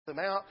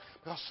them out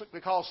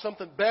because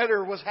something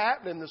better was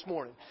happening this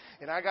morning.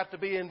 And I got to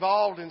be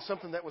involved in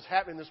something that was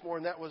happening this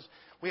morning. That was,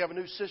 we have a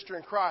new sister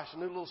in Christ, a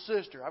new little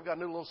sister. I've got a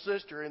new little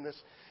sister in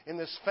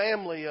this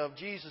family of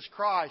Jesus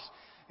Christ.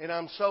 And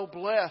I'm so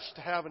blessed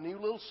to have a new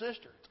little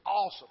sister. It's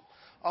awesome.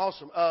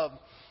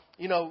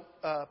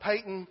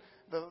 Peyton,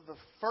 the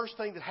first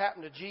thing that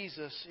happened to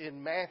Jesus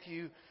in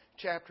Matthew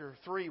chapter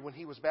 3 when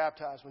he was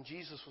baptized, when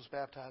Jesus was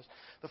baptized,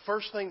 the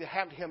first thing that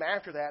happened to him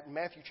after that in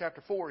Matthew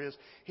chapter 4 is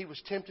he was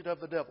tempted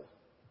of the devil.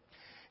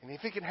 And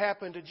if it can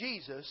happen to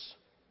Jesus,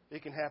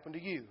 it can happen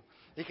to you.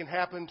 It can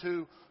happen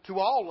to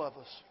all of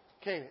us,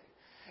 can't it?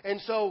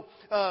 And so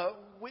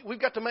we've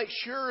got to make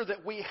sure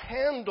that we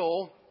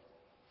handle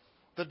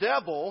the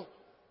devil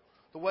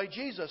the way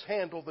Jesus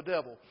handled the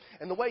devil.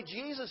 And the way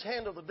Jesus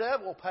handled the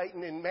devil,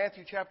 Peyton, in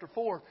Matthew chapter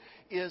 4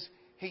 is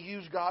he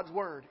used God's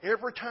Word.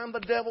 Every time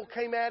the devil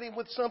came at him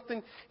with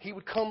something, he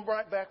would come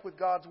right back with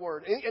God's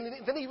Word.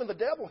 And then even the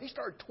devil, he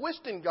started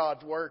twisting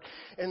God's Word.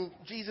 And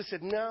Jesus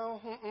said, no.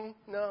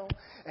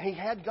 And he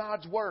had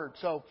God's Word.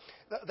 So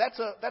that's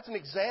an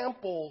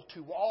example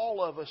to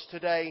all of us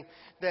today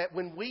that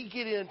when we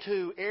get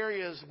into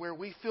areas where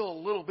we feel a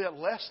little bit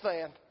less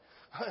than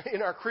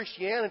in our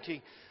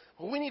Christianity,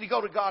 we need to go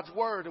to God's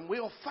Word and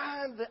we'll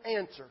find the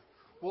answer.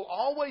 We'll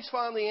always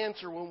find the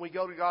answer when we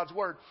go to God's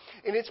Word.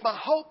 And it's my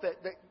hope that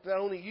not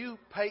only you,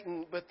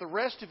 Peyton, but the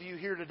rest of you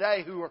here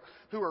today who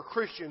are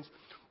Christians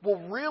will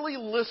really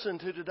listen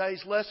to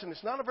today's lesson.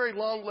 It's not a very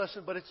long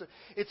lesson, but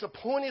it's a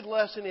pointed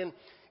lesson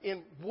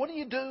in what do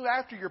you do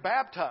after you're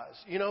baptized?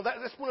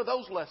 That's one of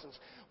those lessons.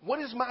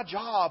 What is my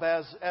job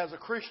as a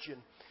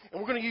Christian?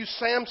 And we're going to use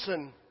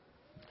Samson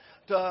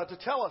to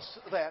tell us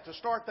that, to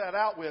start that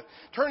out with.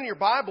 Turn in your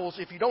Bibles.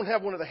 If you don't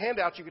have one of the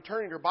handouts, you can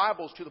turn in your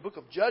Bibles to the book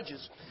of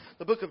Judges.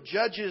 The book of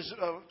Judges,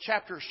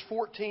 chapters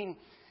 14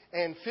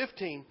 and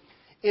 15.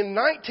 In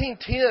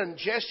 1910,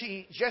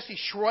 Jesse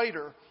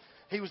Schroeder,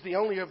 he was the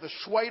owner of the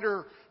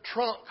Schroeder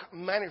Trunk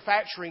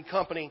Manufacturing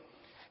Company,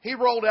 he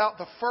rolled out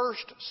the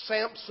first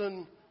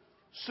Samson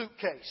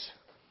suitcase.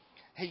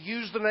 He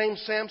used the name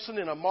Samson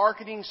in a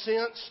marketing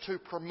sense to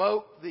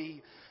promote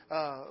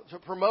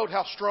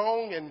how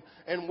strong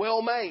and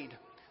well made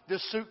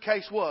this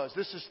suitcase was.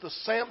 This is the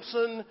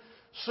Samson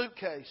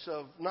suitcase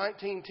of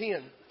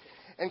 1910.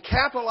 And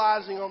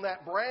capitalizing on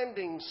that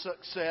branding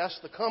success,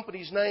 the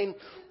company's name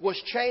was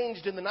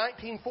changed in the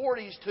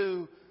 1940s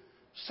to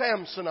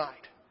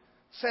Samsonite.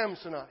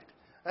 Samsonite.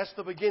 That's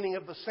the beginning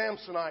of the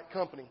Samsonite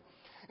company.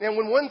 And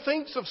when one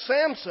thinks of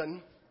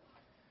Samson,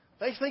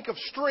 they think of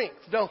strength,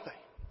 don't they?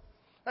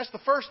 That's the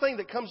first thing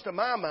that comes to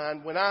my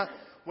mind when I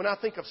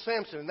think of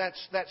Samson, and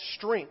that's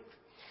strength.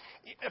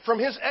 From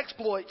his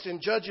exploits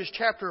in Judges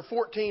chapter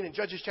 14 and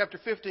Judges chapter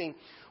 15,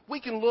 we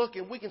can look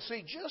and we can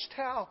see just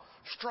how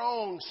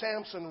strong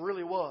Samson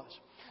really was.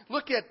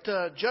 Look at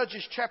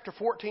Judges chapter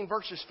 14,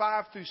 verses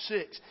 5 through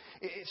 6.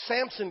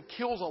 Samson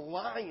kills a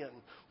lion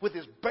with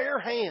his bare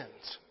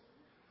hands.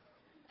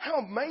 How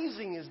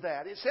amazing is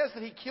that? It says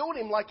that he killed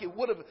him like it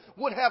would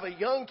have a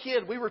young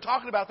kid. We were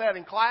talking about that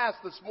in class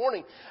this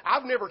morning.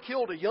 I've never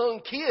killed a young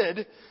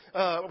kid.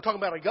 I'm talking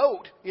about a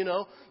goat,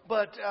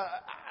 But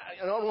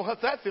I don't know what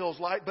that feels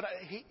like. But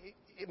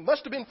it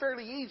must have been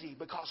fairly easy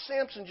because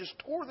Samson just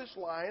tore this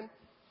lion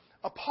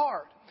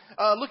apart.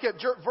 Look at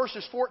chapter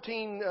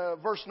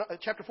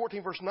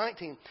 14, verse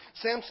 19.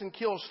 Samson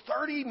kills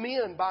 30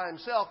 men by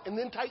himself and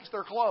then takes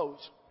their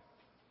clothes.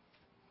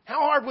 How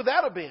hard would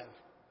that have been?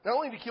 Not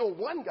only to kill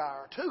one guy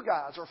or two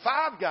guys or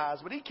five guys,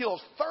 but he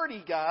kills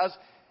 30 guys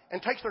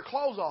and takes their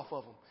clothes off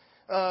of them.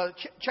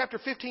 Chapter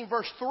 15,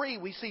 verse 3,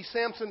 we see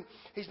Samson,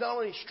 he's not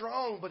only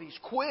strong, but he's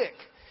quick.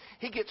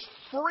 He gets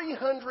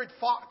 300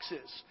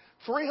 foxes,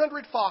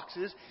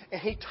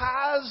 and he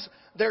ties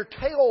their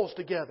tails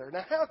together.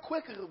 Now, how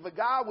quick of a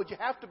guy would you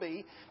have to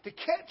be to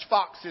catch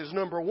foxes,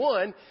 number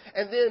one,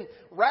 and then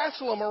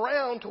wrestle them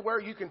around to where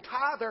you can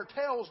tie their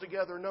tails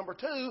together, number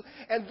two,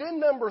 and then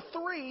number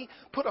three,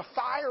 put a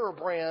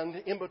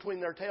firebrand in between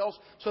their tails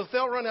so that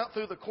they'll run out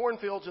through the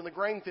cornfields and the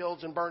grain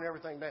fields and burn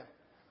everything down.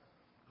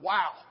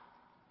 Wow.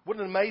 What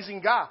an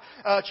amazing guy.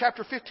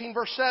 Chapter 15,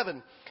 verse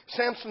 7.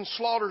 Samson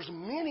slaughters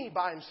many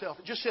by himself.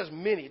 It just says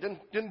many. It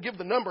didn't give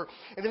the number.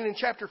 And then in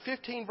chapter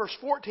 15, verse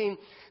 14,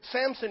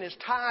 Samson is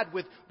tied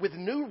with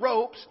new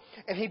ropes,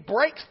 and he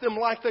breaks them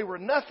like they were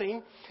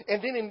nothing.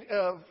 And then in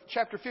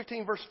chapter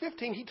 15, verse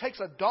 15, he takes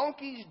a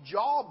donkey's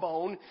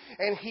jawbone,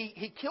 and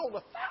he killed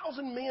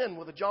 1,000 men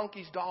with a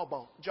donkey's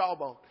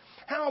jawbone.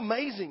 How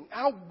amazing.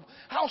 How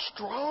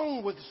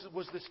strong was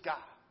this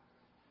guy?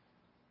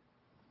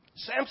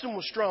 Samson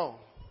was strong.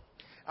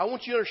 I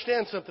want you to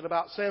understand something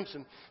about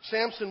Samson.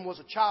 Samson was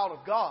a child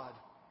of God.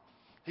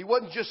 He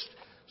wasn't just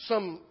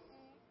some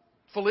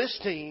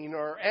Philistine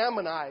or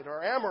Ammonite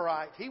or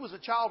Amorite. He was a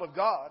child of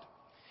God.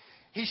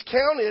 He's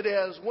counted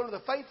as one of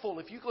the faithful.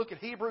 If you look at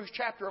Hebrews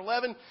chapter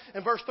 11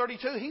 and verse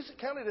 32, he's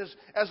counted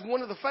as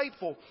one of the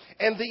faithful.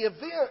 And the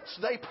events,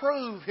 they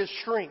prove his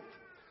strength.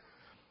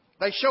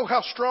 They show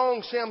how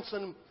strong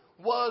Samson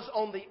was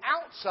on the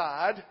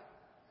outside,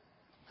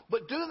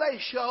 but do they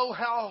show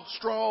how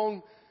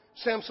strong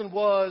Samson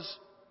was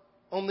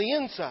on the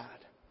inside.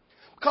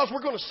 Because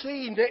we're going to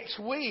see next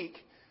week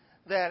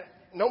that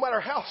no matter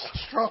how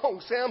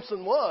strong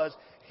Samson was,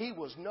 he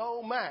was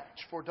no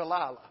match for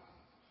Delilah.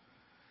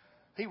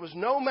 He was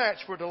no match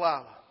for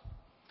Delilah.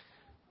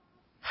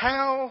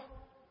 How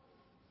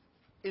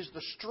is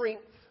the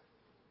strength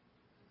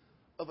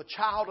of a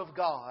child of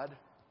God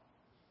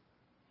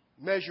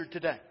measured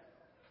today?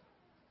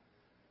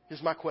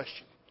 Is my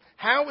question.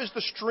 How is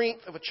the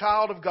strength of a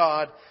child of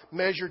God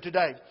measured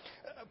today?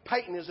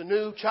 Peyton is a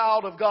new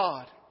child of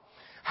God.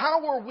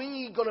 How are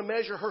we going to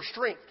measure her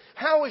strength?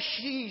 How is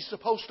she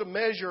supposed to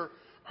measure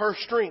her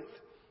strength?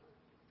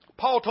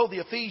 Paul told the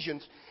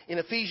Ephesians in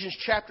Ephesians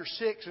chapter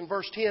 6 and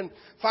verse 10,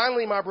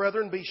 "Finally, my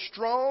brethren, be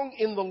strong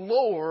in the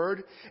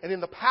Lord and in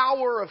the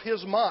power of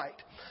His might."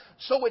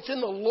 So it's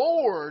in the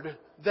Lord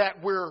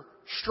that we're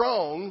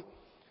strong.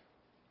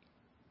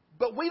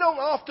 But we don't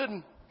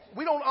often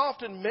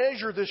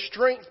measure this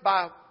strength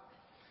by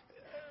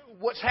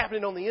what's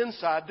happening on the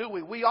inside, do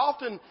we? We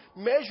often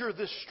measure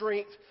this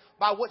strength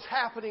by what's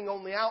happening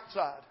on the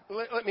outside.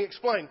 Let me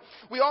explain.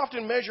 We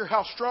often measure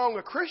how strong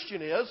a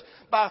Christian is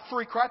by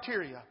 3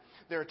 criteria: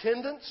 their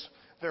attendance,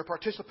 their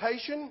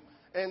participation,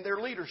 and their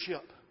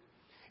leadership.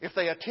 If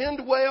they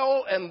attend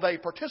well and they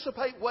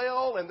participate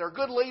well and they're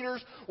good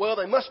leaders, well,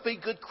 they must be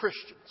good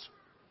Christians.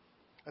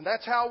 And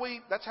that's how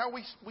we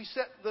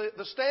set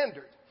the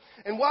standard.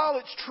 And while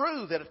it's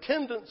true that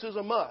attendance is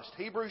a must,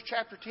 Hebrews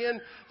chapter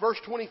 10, verse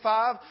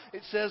 25,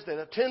 it says that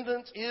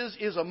attendance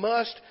is a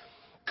must.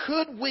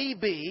 Could we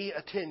be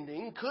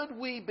attending? Could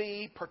we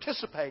be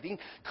participating?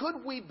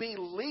 Could we be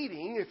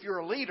leading, if you're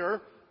a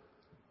leader?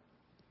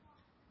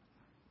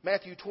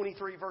 Matthew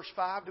 23, verse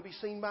 5, to be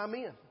seen by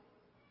men.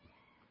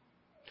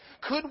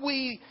 Could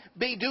we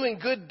be doing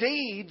good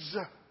deeds?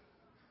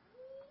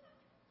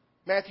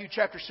 Matthew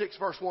chapter 6,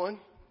 verse 1,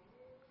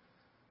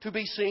 to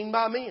be seen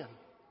by men.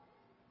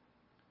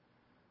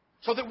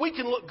 So that we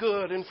can look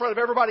good in front of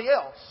everybody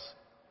else.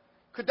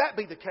 Could that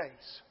be the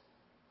case?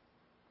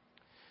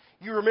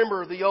 You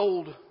remember the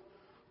old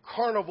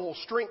carnival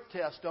strength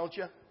test, don't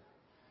you?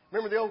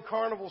 Remember the old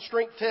carnival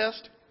strength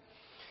test?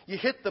 You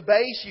hit the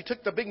base, you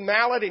took the big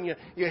mallet and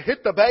you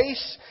hit the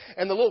base,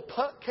 and the little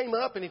puck came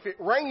up, and if it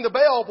rang the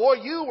bell, boy,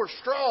 you were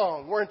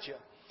strong, weren't you?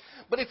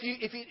 But if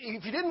you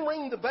didn't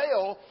ring the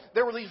bell,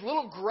 there were these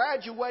little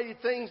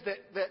graduated things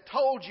that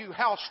told you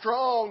how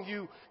strong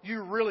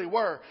you really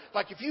were.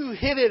 Like if you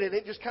hit it and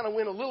it just kind of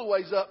went a little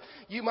ways up,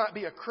 you might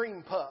be a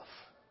cream puff.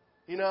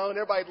 You know, and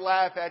everybody'd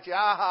laugh at you.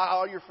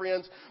 All your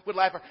friends would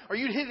laugh. Or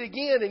you'd hit it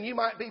again and you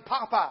might be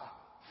Popeye.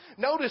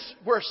 Notice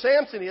where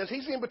Samson is.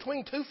 He's in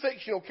between 2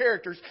 fictional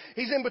characters.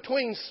 He's in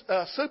between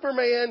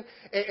Superman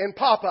and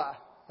Popeye.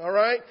 All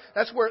right?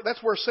 That's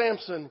where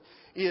Samson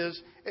is.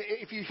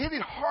 If you hit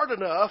it hard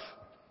enough,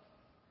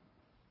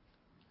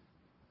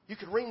 you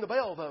could ring the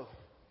bell, though.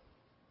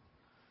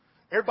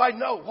 Everybody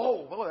know,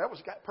 whoa,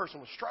 that person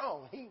was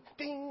strong.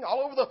 Ding,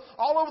 all over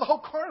the whole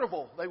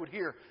carnival, they would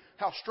hear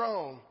how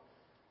strong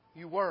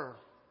you were.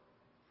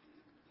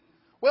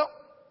 Well,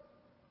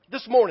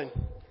 this morning,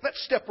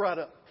 let's step right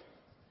up.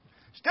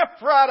 Step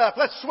right up.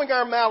 Let's swing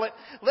our mallet.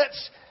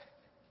 Let's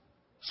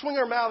swing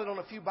our mallet on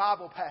a few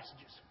Bible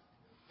passages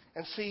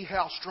and see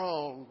how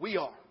strong we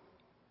are.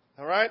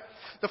 All right?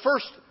 The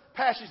first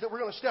passage that we're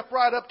going to step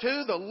right up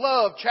to, the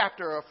love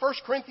chapter of 1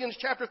 Corinthians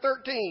chapter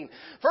 13.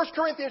 1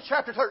 Corinthians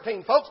chapter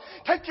 13, folks.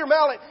 Take your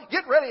mallet,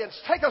 get ready, and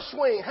take a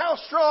swing. How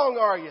strong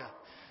are you?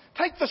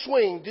 Take the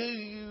swing. Do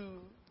you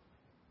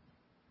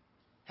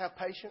have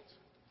patience?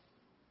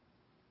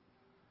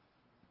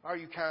 Are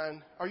you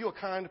kind? Are you a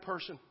kind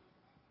person?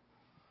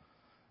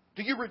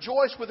 Do you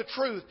rejoice with the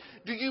truth?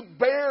 Do you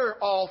bear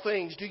all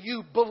things? Do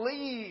you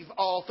believe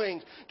all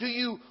things? Do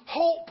you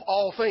hope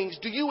all things?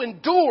 Do you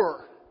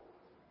endure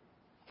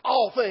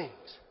all things?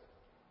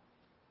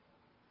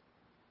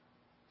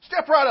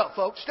 Step right up,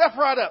 folks. Step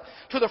right up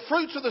to the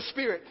fruits of the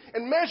Spirit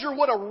and measure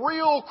what a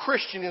real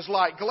Christian is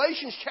like.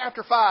 Galatians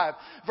chapter 5,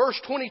 verse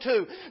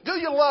 22. Do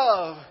you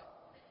love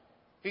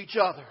each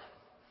other?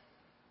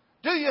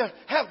 Do you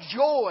have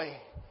joy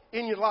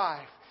in your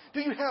life?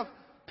 Do you have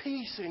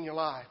peace in your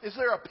life? Is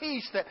there a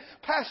peace that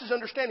passes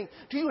understanding?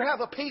 Do you have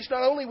a peace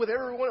not only with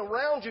everyone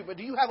around you, but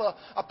do you have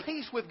a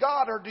peace with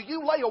God? Or do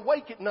you lay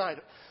awake at night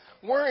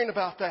worrying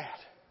about that?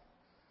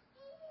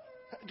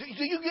 Do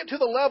you get to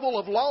the level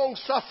of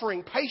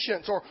long-suffering,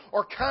 patience,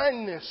 or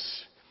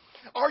kindness?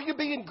 Are you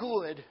being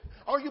good?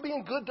 Are you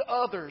being good to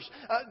others?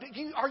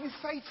 Are you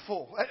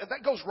faithful?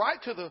 That goes right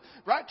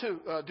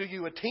to do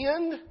you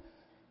attend?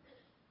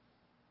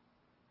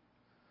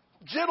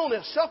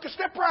 Gentleness, self-control.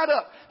 Step right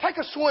up. Take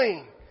a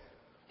swing.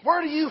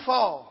 Where do you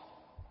fall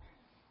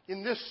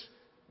in this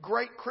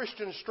great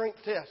Christian strength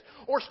test?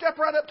 Or step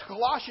right up to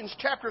Colossians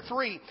chapter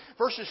 3,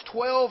 verses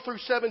 12 through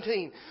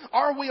 17.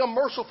 Are we a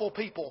merciful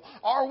people?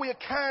 Are we a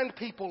kind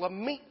people, a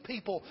meek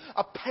people,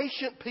 a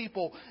patient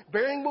people,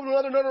 bearing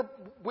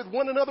with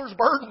one another's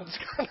burdens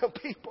kind of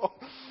people?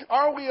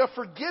 Are we a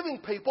forgiving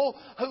people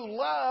who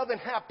love and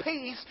have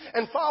peace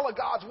and follow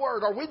God's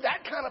word? Are we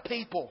that kind of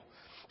people?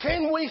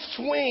 Can we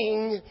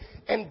swing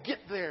and get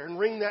there and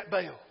ring that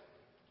bell?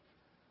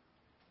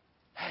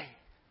 Hey,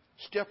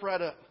 step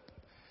right up.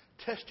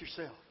 Test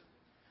yourself.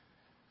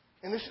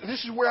 And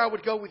this is where I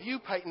would go with you,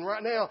 Peyton,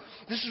 right now.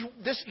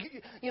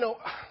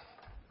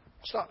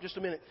 Stop just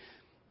a minute.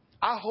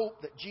 I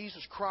hope that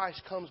Jesus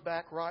Christ comes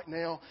back right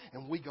now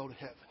and we go to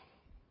heaven.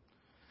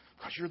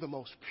 Because you're the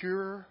most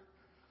pure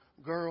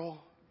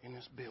girl in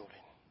this building.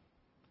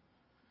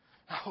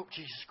 I hope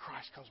Jesus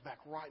Christ comes back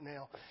right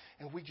now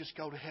and we just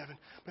go to heaven.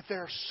 But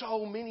there are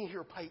so many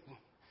here, Peyton,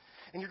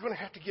 and you're going to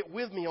have to get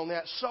with me on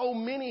that. So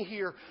many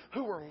here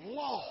who are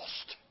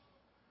lost.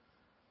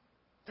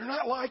 They're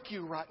not like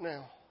you right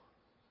now.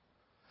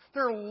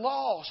 They're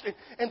lost.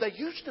 And they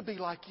used to be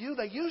like you.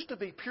 They used to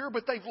be pure,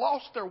 but they've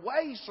lost their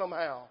way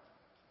somehow.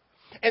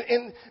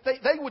 And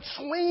they would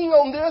swing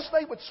on this.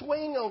 They would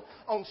swing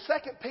on 2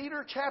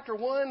 Peter chapter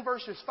 1,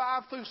 verses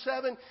 5 through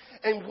 7,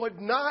 and would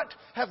not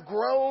have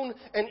grown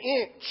an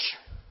inch.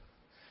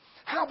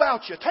 How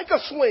about you? Take a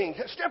swing.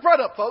 Step right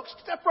up, folks.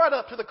 Step right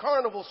up to the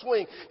carnival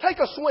swing. Take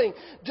a swing.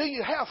 Do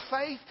you have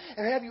faith?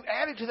 And have you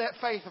added to that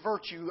faith a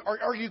virtue?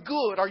 Are you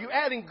good? Are you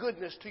adding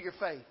goodness to your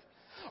faith?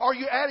 Are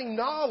you adding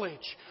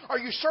knowledge? Are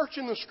you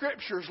searching the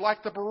Scriptures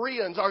like the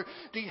Bereans?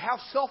 Do you have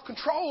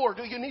self-control, or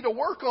do you need to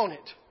work on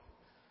it?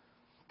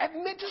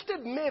 Just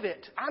admit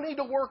it. I need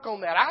to work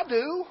on that. I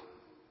do.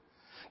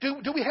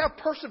 Do we have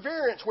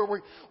perseverance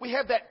where we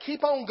have that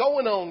keep on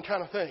going on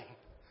kind of thing?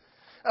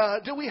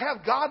 Do we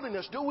have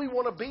godliness? Do we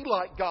want to be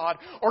like God,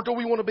 or do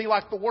we want to be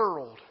like the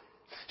world?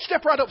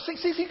 Step right up. See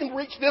if you can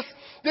reach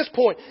this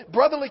point.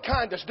 Brotherly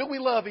kindness. Do we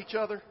love each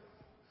other?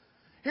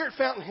 Here at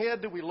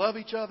Fountainhead, do we love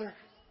each other?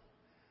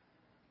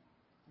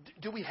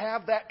 Do we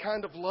have that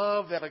kind of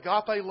love, that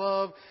agape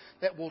love,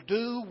 that will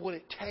do what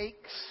it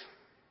takes?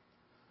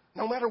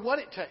 No matter what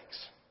it takes,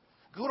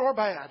 good or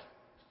bad.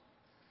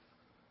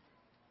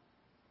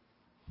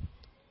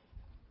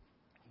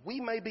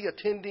 We may be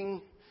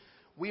attending,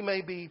 we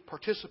may be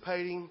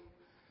participating,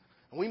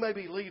 and we may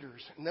be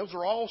leaders. And those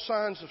are all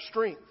signs of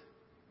strength.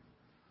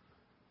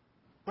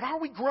 But are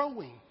we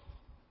growing?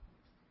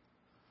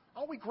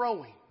 Are we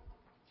growing?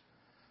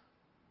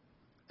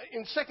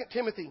 In 2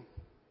 Timothy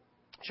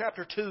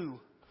chapter 2,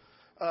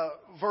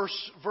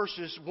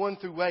 verses 1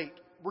 through 8,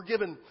 we're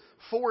given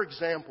 4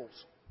 examples.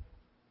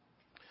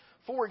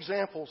 4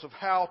 examples of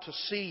how to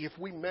see if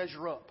we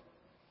measure up.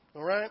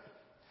 All right?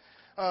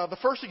 The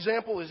first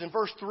example is in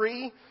verse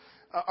 3.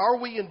 Are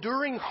we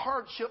enduring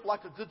hardship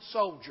like a good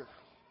soldier?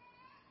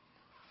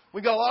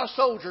 We've got a lot of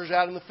soldiers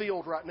out in the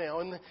field right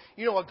now. And,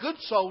 a good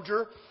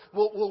soldier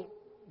will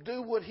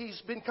do what he's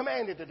been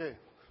commanded to do.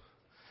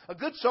 A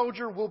good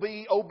soldier will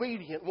be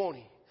obedient, won't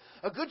he?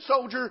 A good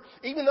soldier,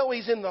 even though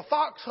he's in the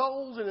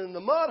foxholes and in the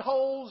mud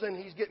holes and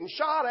he's getting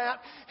shot at,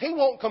 he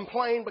won't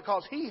complain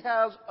because he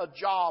has a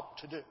job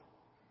to do.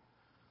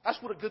 That's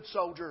what a good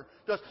soldier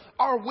does.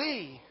 Are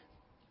we,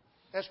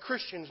 as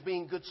Christians,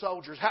 being good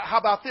soldiers? How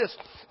about this?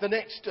 The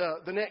next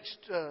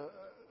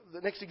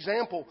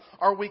example.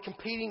 Are we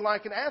competing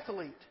like an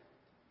athlete?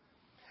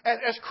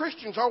 As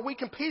Christians, are we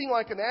competing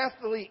like an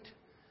athlete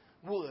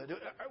would?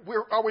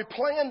 Are we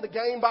playing the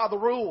game by the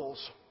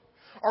rules?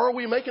 Or are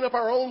we making up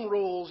our own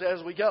rules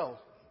as we go?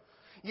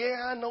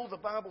 Yeah, I know the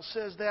Bible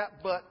says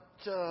that, but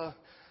I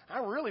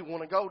really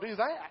want to go do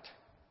that.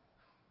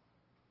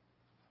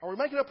 Are we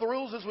making up the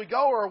rules as we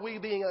go, or are we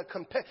being a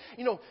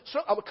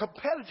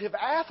competitive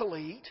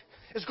athlete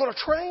is going to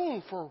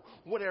train for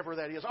whatever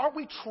that is? Are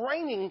we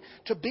training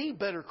to be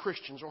better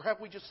Christians, or have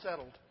we just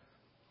settled?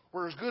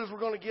 We're as good as we're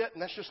going to get,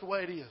 and that's just the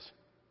way it is.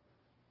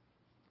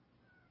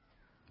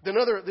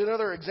 The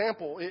other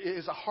example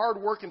is a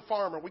hard-working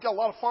farmer. We got a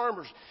lot of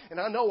farmers, and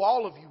I know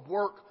all of you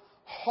work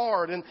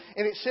hard. And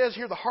it says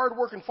here, the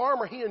hard-working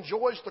farmer, he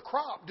enjoys the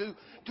crop. Do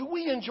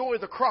we enjoy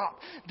the crop?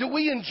 Do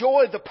we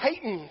enjoy the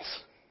Peytons?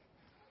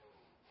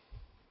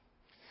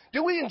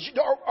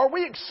 Are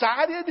we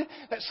excited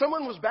that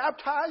someone was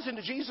baptized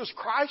into Jesus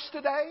Christ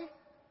today?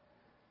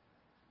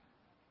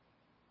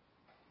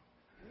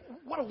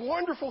 What a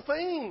wonderful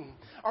thing.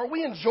 Are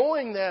we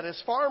enjoying that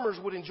as farmers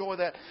would enjoy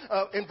that?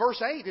 In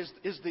verse 8 is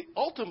the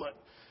ultimate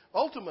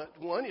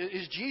one,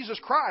 is Jesus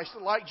Christ.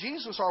 Like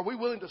Jesus, are we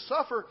willing to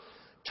suffer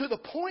to the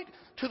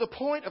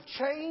point of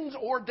chains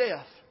or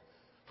death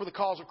for the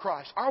cause of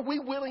Christ? Are we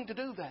willing to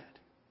do that?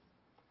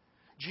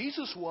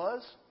 Jesus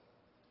was.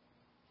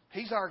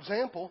 He's our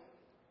example.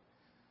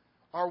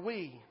 Are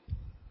we?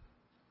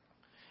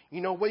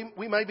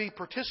 We may be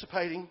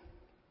participating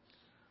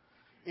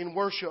in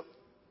worship.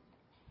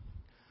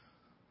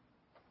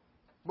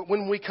 But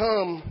when we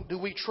come, do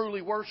we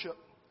truly worship?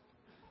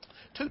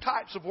 2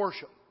 types of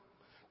worship.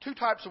 2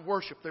 types of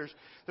worship. There's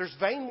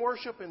vain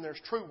worship and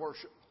there's true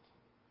worship.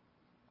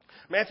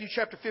 Matthew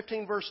chapter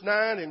 15 verse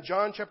 9 and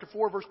John chapter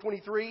 4 verse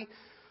 23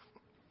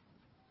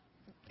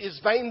 is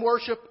vain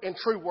worship and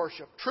true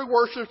worship. True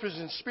worship is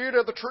in spirit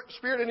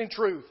and in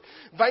truth.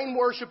 Vain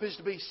worship is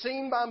to be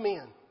seen by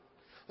men,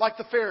 like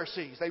the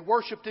Pharisees. They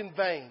worshipped in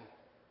vain.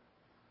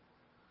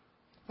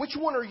 Which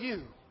one are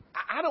you?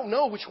 I don't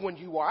know which one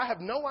you are. I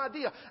have no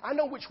idea. I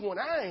know which one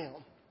I am.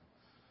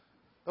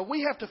 But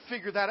we have to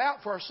figure that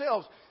out for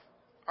ourselves.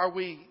 Are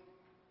we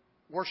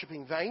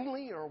worshiping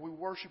vainly, or are we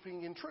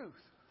worshiping in truth?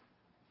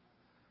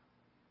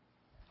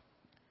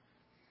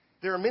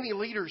 There are many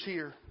leaders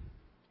here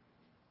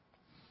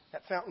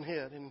at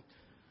Fountainhead, and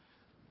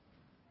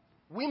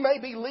we may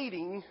be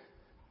leading,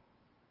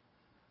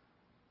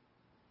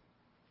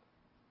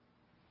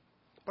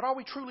 but are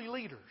we truly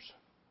leaders?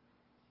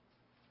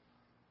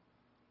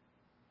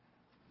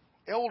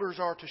 Elders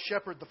are to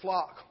shepherd the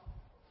flock.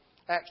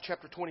 Acts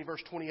chapter 20,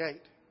 verse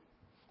 28.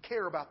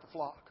 Care about the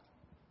flock.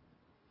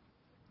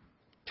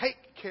 Take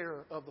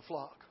care of the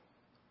flock.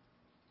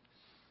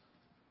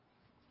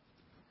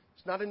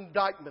 It's not an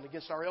indictment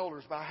against our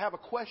elders, but I have a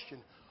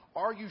question.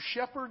 Are you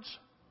shepherds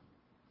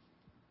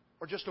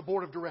or just a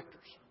board of directors?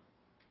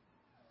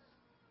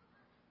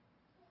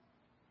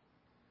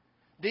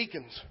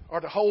 Deacons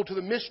are to hold to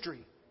the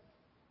mystery.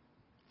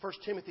 1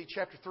 Timothy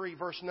chapter 3,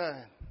 verse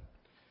 9.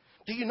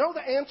 Do you know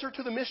the answer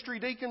to the mystery,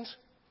 deacons?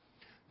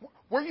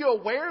 Were you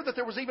aware that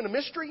there was even a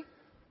mystery?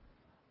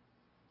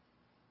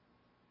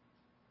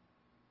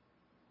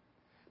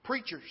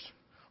 Preachers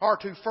are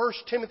to 1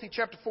 Timothy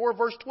chapter 4,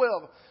 verse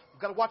 12.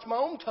 I've got to watch my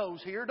own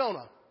toes here, don't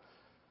I?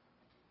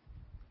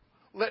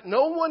 Let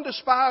no one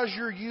despise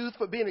your youth,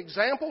 but be an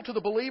example to the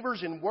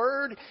believers in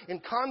word, in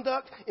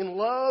conduct, in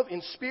love,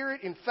 in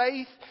spirit, in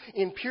faith,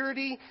 in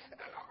purity.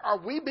 Are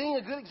we being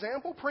a good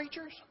example,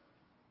 preachers?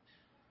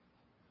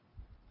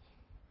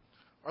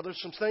 Are there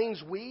some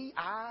things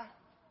I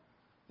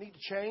need to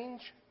change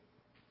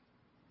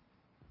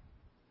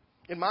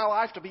in my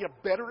life to be a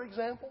better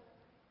example?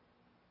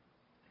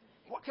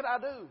 What could I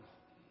do?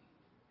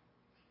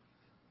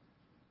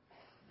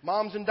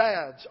 Moms and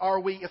dads, are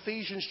we,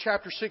 Ephesians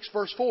chapter 6,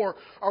 verse 4,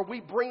 are we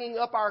bringing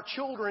up our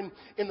children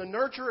in the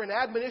nurture and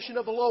admonition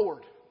of the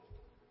Lord?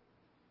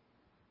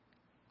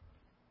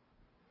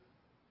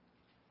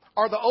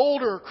 Are the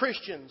older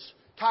Christians,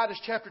 Titus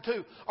chapter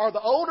 2, are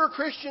the older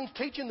Christians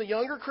teaching the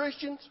younger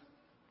Christians?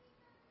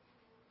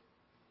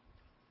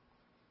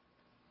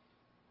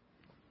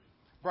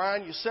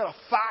 Brian, you set a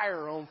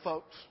fire on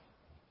folks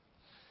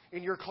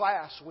in your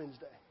class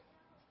Wednesday.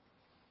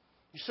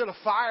 You set a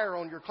fire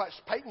on your class.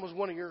 Peyton was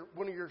one of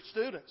your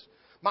students.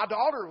 My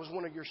daughter was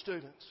one of your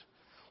students.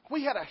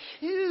 We had a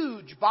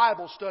huge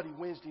Bible study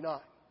Wednesday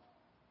night.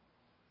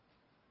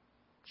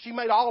 She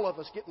made all of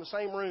us get in the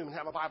same room and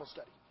have a Bible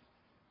study.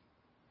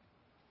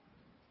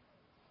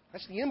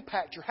 That's the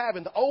impact you're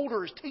having. The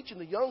older is teaching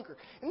the younger.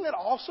 Isn't that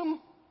awesome?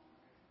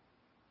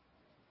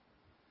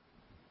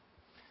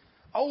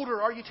 Older,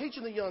 are you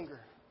teaching the younger?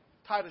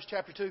 Titus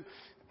chapter 2.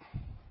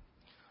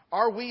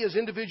 Are we as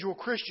individual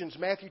Christians,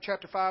 Matthew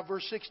chapter 5,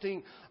 verse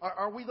 16,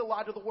 are we the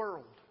light of the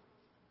world?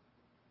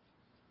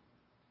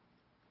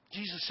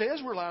 Jesus says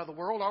we're light of the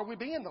world. Are we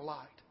being the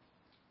light?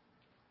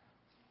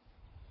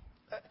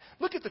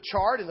 Look at the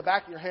chart in the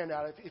back of your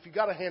handout. If you've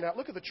got a handout,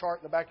 look at the chart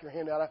in the back of your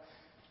handout.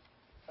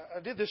 I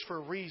did this for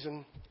a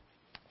reason.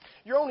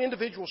 Your own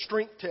individual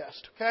strength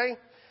test, okay?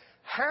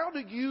 How do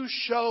you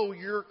show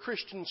your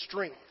Christian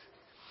strength?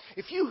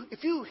 If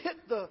you hit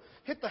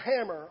the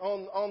hammer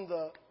on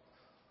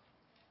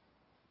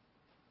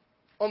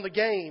the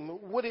game,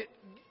 would it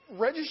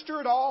register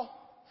at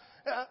all?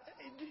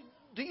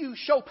 Do you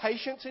show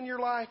patience in your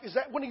life? Is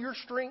that one of your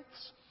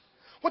strengths?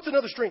 What's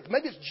another strength?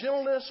 Maybe it's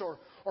gentleness or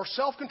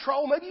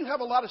self-control. Maybe you have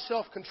a lot of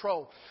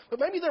self-control. But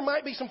maybe there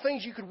might be some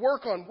things you could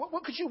work on.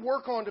 What could you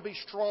work on to be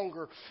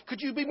stronger?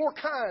 Could you be more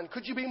kind?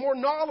 Could you be more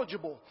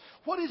knowledgeable?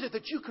 What is it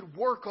that you could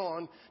work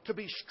on to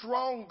be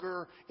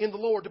stronger in the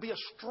Lord, to be a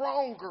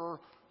stronger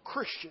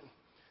Christian?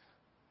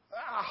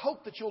 I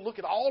hope that you'll look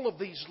at all of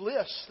these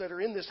lists that are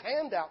in this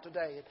handout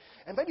today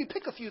and maybe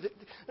pick a few that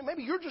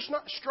maybe you're just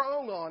not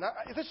strong on.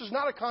 This is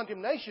not a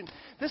condemnation.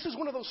 This is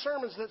one of those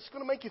sermons that's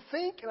going to make you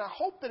think, and I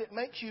hope that it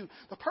makes you,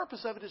 the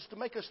purpose of it is to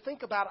make us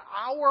think about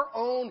our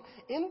own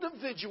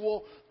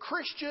individual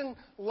Christian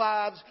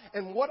lives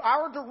and what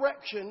our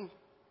direction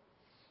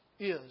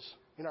is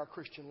in our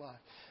Christian life.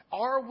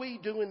 Are we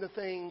doing the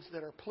things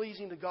that are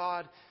pleasing to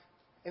God?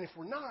 And if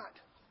we're not,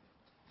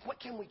 what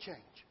can we change?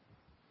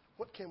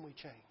 What can we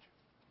change?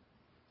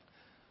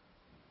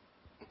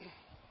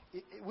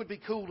 It would be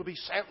cool to be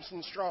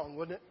Samson strong,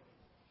 wouldn't it?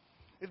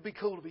 It'd be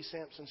cool to be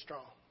Samson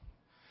strong.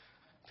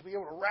 To be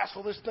able to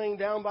wrestle this thing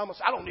down by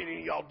myself. I don't need any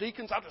of y'all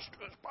deacons. I'll just do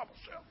this by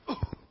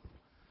myself.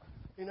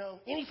 You know,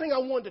 anything I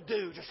wanted to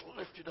do, just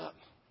lift it up.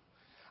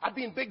 I'd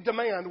be in big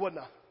demand,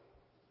 wouldn't I?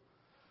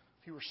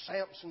 If you were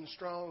Samson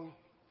strong,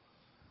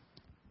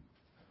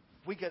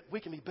 we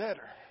can be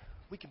better.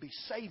 We can be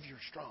Savior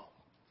strong.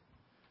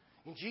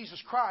 In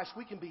Jesus Christ,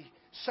 we can be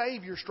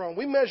Savior strong.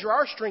 We measure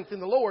our strength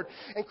in the Lord.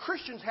 And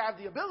Christians have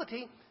the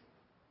ability,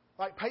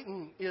 like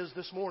Peyton is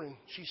this morning.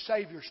 She's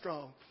Savior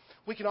strong.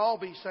 We can all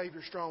be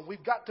Savior strong.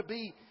 We've got to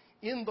be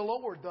in the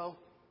Lord, though.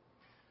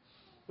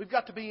 We've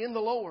got to be in the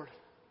Lord.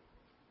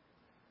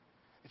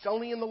 It's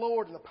only in the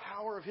Lord and the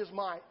power of His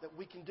might that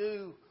we can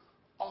do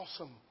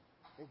awesome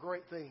and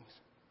great things.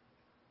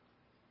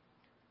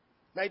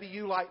 Maybe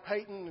you, like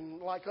Peyton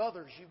and like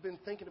others, you've been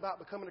thinking about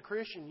becoming a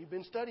Christian. You've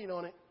been studying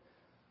on it.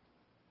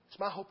 It's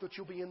my hope that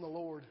you'll be in the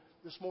Lord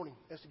this morning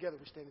as together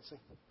we stand and sing.